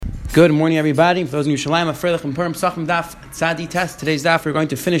Good morning, everybody. For those in Yerushalayim, Afreilach and Purim, Psachim Daf Tzadi Test. Today's Daf, we're going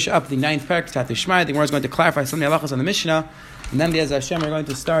to finish up the 9th parak, Tzadi Shmai. The Gemara is going to clarify some of the halachas on the Mishnah. And then, B'ez Hashem, we're going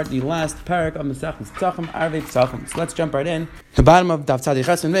to start the last parak of Masechus Psachim, Arvei Psachim. So let's jump right in. The bottom of Daf Tzadi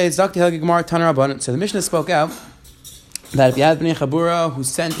Chesed Vei, Zakti Helgi Gemara, Taner Rabbanan. So the Mishnah spoke out that if you had Bnei Chabura who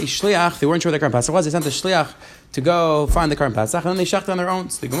sent a shliach, they weren't sure what the Karban Pesach was, they sent a shliach to go find the Karban Pesach, and then they shechted on their own.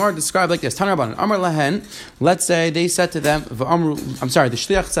 So the Gemara described like this: Taner Rabbanan, Amar Lahen. Let's say they said to them, the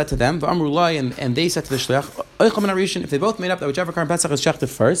shliach said to them, V'amru Lai, and they said to the shliach, Eichel Min Harishin. If they both made up that whichever Karban Pesach is shechted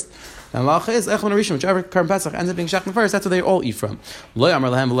first, then Lacha is Eichel Min Harishin, whichever Karban Pesach ends up being shechted first, that's what they all eat from. Lai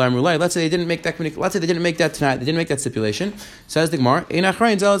Amar Lahen, V'Lai Amru Lai. Let's say they didn't make that. Let's say they didn't make that tonight. They didn't make that stipulation. Says the Gemara, Ein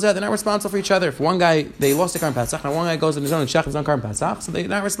Achrein Zelazeh. They're not responsible for each other. If one guy they lost the Karban Pesach, and one guy goes on his own and shechted his own Karban Pesach, so they're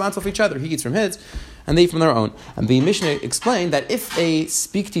not responsible for each other. He eats from his, and they eat from their own. And the Mishnah explained that if they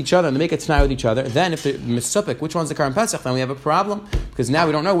speak to each other and they make a tanai with each other, then if they're misupik, which one's the Karban Pesach, then we have a problem, because now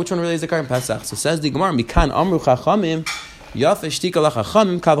we don't know which one really is the Karban Pesach. So says the Gemara, Mikan Amru Chachamim, Yaf Eshtika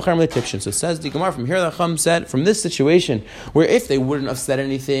Lachachamim Kavachem Letipshin. So says the Gemara, from here the Chacham said, from this situation, where if they wouldn't have said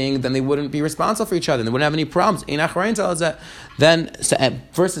anything, then they wouldn't be responsible for each other, and they wouldn't have any problems. Then,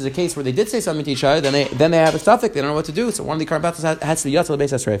 versus a case where they did say something to each other, then they have a suffix, they don't know what to do. So one of the Karban Pesach has to be Yatzal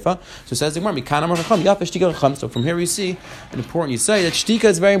Beis HaSreifa. So says the Gemara, Mikan Amru Chacham, Yaf Eshtika Lachachamim. So from here we see an important, you say that Shtika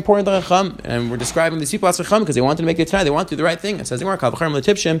is very important to Chacham, and we're describing these people as Chacham because they wanted to make it tonight, they want to do the right thing. It says the Gemara, Kavachem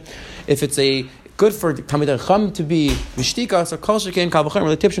Letipshin, if it's a good for Talmidei Chacham to be mishtika, so kol shekein kal v'chomer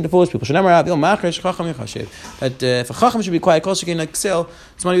letipshin to foolish people. Shenamar Rav Yom Machrish Chacham Yachashiv. That if a Chacham should be quiet, kol shekein like Sil,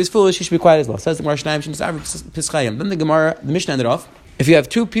 somebody who's foolish, he should be quiet as well. Says the Gemara Shnaim Shin Zav Pischayim. Then the Mishnah ended off. If you have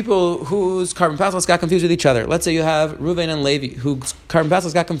two people whose Karban Pesach got confused with each other, let's say you have Reuven and Levi, whose Karban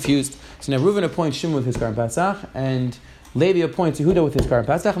Pesach got confused. So now Reuven appoints Shimon with his Karban Pesach, and Levi appoints Yehuda with his Karban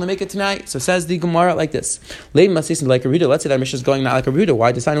Pesach, and they make it tonight. So says the Gemara like this: Levi must listen like a Yehuda. Let's say that Mishnah is going not like a Yehuda.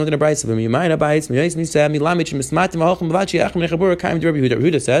 Why? Deciding within a brayso.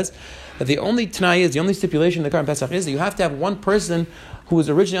 Yehuda says that the only Tanai is, the only stipulation in the Karban Pesach is that you have to have one person who was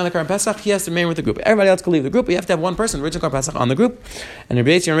originally on the Karban Pesach, he has to remain with the group. Everybody else can leave the group, but you have to have one person, original Karban Pesach, on the group. And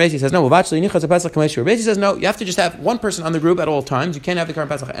Rabbi Yisrael says, no, Rabbi Yisrael says, no, you have to just have one person on the group at all times. You can't have the Karban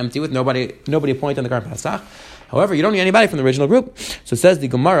Pesach empty with nobody appointed on the Karban Pesach. However, you don't need anybody from the original group. So it says the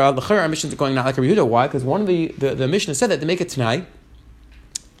Gemara, the Chayr Mishnah is going not like a Yehuda. Why? Because one of the Mishnah said that they make it tonight.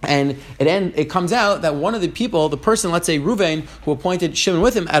 And it comes out that one of the people, the person, let's say Reuven, who appointed Shimon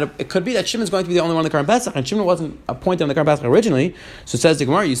with him, it could be that Shimon's going to be the only one on the Karban Pesach, and Shimon wasn't appointed on the Karban Pesach originally. So it says the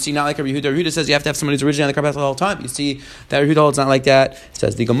Gemara, you see not like a Yehuda. Yehuda says you have to have somebody who's originally on the Karban Pesach the whole time. You see that Yehuda holds not like that. It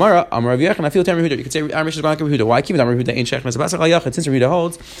says the Gemara, Amar Rav Yechon, I feel Tam Yehuda. You could say our Mishnah is going like a Yehuda. Why keep it Amar Yehuda ain't Shech Mes Pesach Yachid? Since Yehuda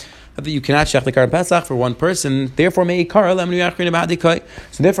holds that you cannot shech the Karban Pesach for one person, therefore may Ikara Lemnu Yachrin Abadikai.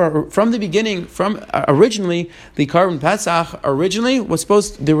 So therefore, from the beginning, originally the Karban Pesach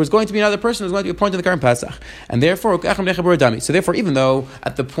there was going to be another person who was going to be appointed to the Karban Pesach, and therefore so therefore, even though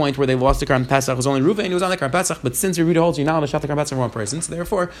at the point where they lost the Karban Pesach was only Reuven who was on the Karban Pesach, but since Yehuda holds you're not allowed to shech the Karban Pesach for one person, so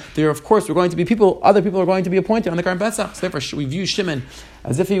therefore there of course were going to be other people are going to be appointed on the Karban Pesach. So therefore we view Shimon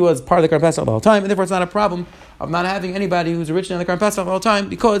as if he was part of the Karban Pesach the whole time, and therefore it's not a problem of not having anybody who's originally on the Karban Pesach the whole time,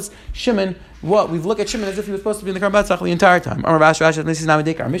 because Shimon, we look at Shimon as if he was supposed to be in the Karban Pesach the entire time. Our Mishnah is a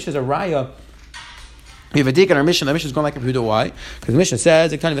raya. We have a dik in our Mishnah. The Mishnah is going like a Yehuda. Why? Because the Mishnah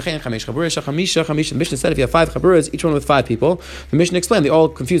says, the Mishnah said if you have 5 chaburas, each one with 5 people, the Mishnah explained they all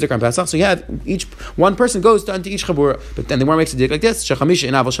confuse the Karban Pesach. So you have one person goes into each chabura, but then the Gemara makes a dik like this: if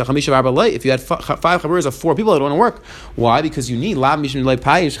you had 5 chaburas of 4 people, it wouldn't work. Why? Because you need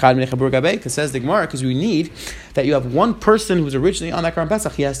because says the Gemara, because you need that you have one person who's originally on that Karban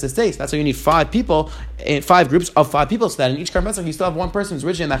Pesach, he has to stay. So that's why you need 5 people, 5 groups of 5 people, so that in each Karban Pesach you still have one person who's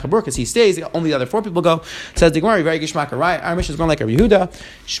originally in that chabur, because he stays, only the other 4 people go. Says the Gemara, very gishmaka, right? Our Mishnah is going like Rabbi Yehuda.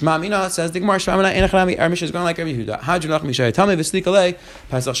 Shema Mina says the Gemara, Shema Mina enachanami. Our Mishnah is going like Rabbi Yehuda. Hadronach Mishai Tame v'slikalei.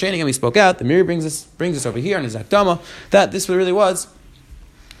 Pasach Sheni, and we spoke out. The Mir brings us over here in his Akdama that this really was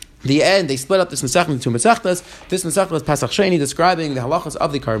the end. They split up this Masech into 2 Masechtas. This Masechta was Pasach Sheni, describing the halachas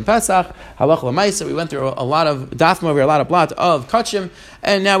of the Karban Pesach, halach l'maisa. We went through a lot of dafim over a lot of blot of kachim,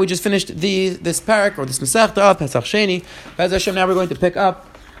 and now we just finished this parak or this Masechta of Pasach Sheni. As Hashem, now we're going to pick up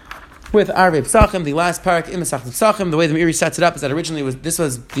with Arvei Psachim, the last parak in Masechta Psachim. The way the Meiri sets it up is that originally in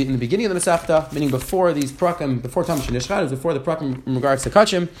the beginning of the Masechta, meaning before these prakim, before Tam Shin Yishchad, it was before the prakim in regards to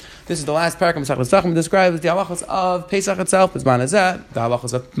Kachim. This is the last parak of Masechta Psachim. It describes the halachas of Pesach itself, Bizman Hazeh, the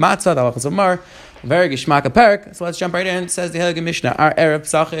halachas of Matzah, the halachas of Mar. Very gishmaka parak. So let's jump right in. It says the Heilige Mishnah, our Erev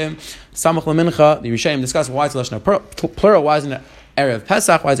Psachim, Samach L'Mincha. The Rishonim discuss why it's Lashon plural. Why isn't it Erev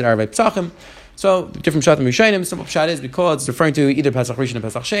Pesach? Why is it Arvei Psachim? So different pshat in Rishonim. Simple pshat is because it's referring to either Pesach Rishon or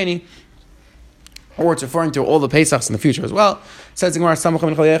Pesach Sheni. or it's referring to all the Pesachs in the future as well. It says the Gemara, is that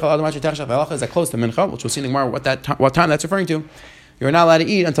close to Mincha, which we'll see in the Gemara what time that's referring to. You're not allowed to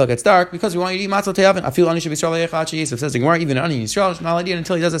eat until it gets dark because we want you to eat matzah te'avin. I feel ani should be Yisrael le'echad she'yis. It says the Gemara, even an ani Yisrael is not allowed to eat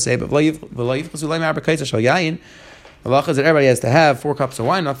until he does it say. But the halacha is that everybody has to have 4 cups of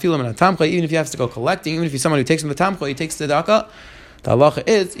wine. Not feel him in a tamcha. Even if he has to go collecting, even if he's someone who takes him the tamcha, he takes the tzedakah. The halacha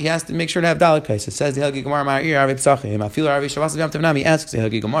is he has to make sure to have dalit kais. It says the Hilgi Gemara Ma'ir Arvei Pesachim. I feel Arvei Shabbos Yom Tov Nam. He asks the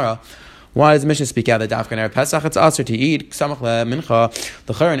Hilgi Gemara, why does the Mishnah speak out that Dafka and Erev Pesach it's aser to eat samach mincha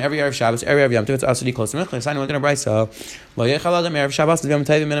the chayr and every Erev Shabbos every Erev Yom Tov it's aser to eat close to mincha. Sign within a brayso lo yechal adam Erev Shabbos Yom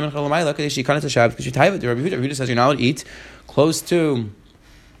Tov min mincha l'mayla kadesh yikanas Shabbos because you tayv it. Rabbi Yehuda says you're not allowed to eat close to.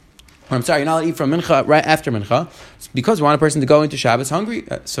 I'm sorry, you're not allowed to eat from mincha right after mincha because we want a person to go into Shabbos hungry. And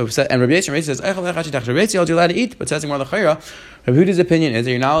Rabbi Yisrael says Rabbi Yisrael you're allowed to eat, but says more the chayra. Rabbi Yehuda's opinion is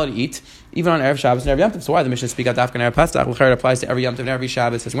that you're not allowed to eat even on Erev Shabbos and Erev Yom Tov. So why the Mishnah speak out Dafka and Erev Pesach? L'chayra applies to every Yom Tov and every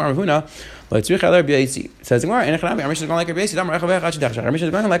Shabbos. Says Gemara Ravuna, says Gemara, our Mishnah is going like Rabbi Yisrael. Our Mishnah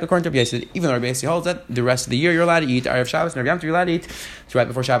is going like according to Rabbi Yisrael. Even though Rabbi Yisrael holds that the rest of the year you're allowed to eat Erev Shabbos and Erev Yom Tov you're allowed to eat. It's right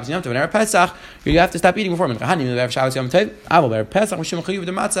before Shabbos and Yom Tov and Erev Pesach. You have to stop eating before Mincha. Erev Shabbos Yom Tov. Erev Pesach Mishum Chayuv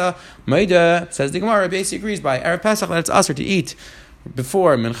the Matzah. Maida says the Gemara. Rabbi Yisrael agrees by Erev Pesach that it's aser to eat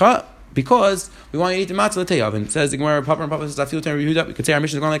before Mincha. Because we want you to eat the matzah l'teyavin. It says the Gemara, Papa and Papa says, I feel to Rabbi Yehuda. We could say our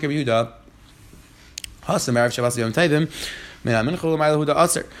mission is going like Rabbi Yehuda. Hasam Erev Shabbos Yom Tovim.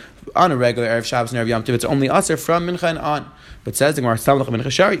 On a regular Erev Shabbos and Erev Yom Tov, it's only aser from Mincha and on. But says the Gemara, Samach Mincha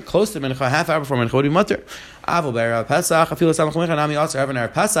Shari, close to Mincha, half hour before Mincha would be mutter. Avol Be'erev Pesach, I feel Samach Mincha Nami aser. Even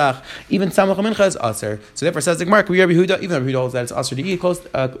Erev Pesach, even Samach Mincha is aser. So therefore, says the Gemara, we Rabbi Yehuda, even Rabbi Yehuda holds that it's aser to eat close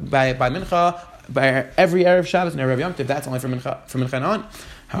by Mincha, by every Erev Shabbos and Erev Yom Tov. That's only from Mincha and on.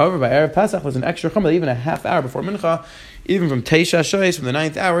 However, by Erev Pesach, there's an extra chumrah, even a half hour before Mincha, even from Teisha Shoyes, from the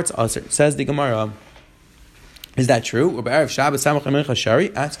 9th hour, it's aser. Says the Gemara, is that true? Or by Erev Shabbos, Samach Mincha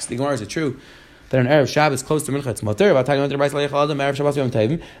Shari, asks the Gemara, is it true that an Erev Shabbos close to Mincha, it's mutter? About talking about the Bryce Leichel Adam, Erev Shabbos Yom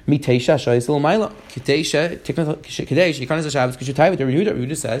Tovim, mi Teisha Shoyes L'Mayla. Teisha, Kadesh, Yikanas Shabbos, because you tithe it.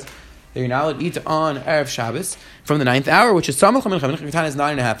 Yehuda says that you're not allowed to eat on Erev Shabbos from the 9th hour, which is Samach Mincha. Mincha is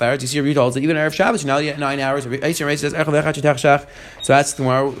 9.5 hours. You see, Yehuda holds that even Erev Shabbos, you're not allowed to eat 9 hours. Yisrael says, so that's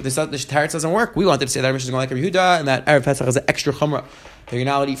tomorrow. The Taretz doesn't work. We wanted to say that our mission is going like Rabbi Yehuda, and that Erev Pesach is an extra chumrah. That you're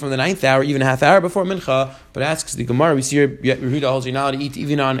not allowed to eat from the 9th hour, even a half hour before Mincha. But asks the Gemara, we see Yehuda holds you're not allowed to eat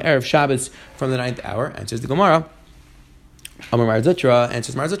even on Erev Shabbos from the 9th hour. Answers the Gemara. Amar Mar Zutra,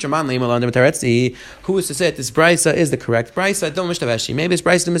 answers Mar Zutra, Man Leimel Under Taretzi. Who is to say that this brisa is the correct brisa? Don't mishtavashi. Maybe this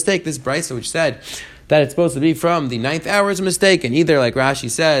brisa is a mistake. This brisa which said that it's supposed to be from the 9th hour is a mistake, and either like Rashi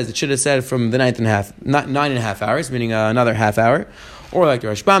says, it should have said from the 9.5 hours, meaning another half hour. Or like the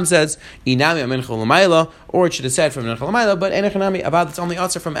Rashbam says, Inami Mincha L'Mayla, or it should have said from Mincha L'Mayla, but Enechanami about it's only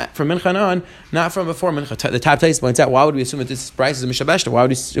answer from Mincha on, not from before Mincha. The Tab Tais points out, why would we assume that this price is a Mishabeshta? Why would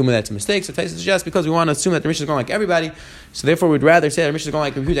we assume that it's a mistake? So Tais suggests because we want to assume that the Mishnah is going like everybody, so therefore we'd rather say that the Mishnah is going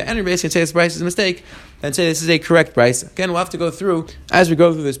like Rabbi Yehuda and Rabbi Yisrael and say this price is a mistake, than say this is a correct price. Again, we'll have to go through, as we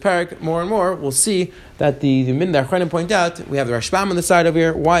go through this parak more and more, we'll see that the min that Achronim point out, we have the Rashbam on the side over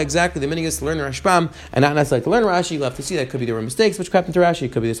here. Why exactly the meaning is to learn the Rashbam and not necessarily to learn Rashi? You'll have to see that it could be there were mistakes which crept into Rashi.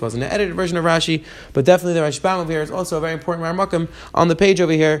 It could be this wasn't an edited version of Rashi, but definitely the Rashbam over here is also a very important Ramakim on the page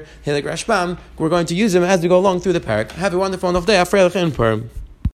over here. Hilik Rashbam, we're going to use him as we go along through the parak. Have a wonderful enough day.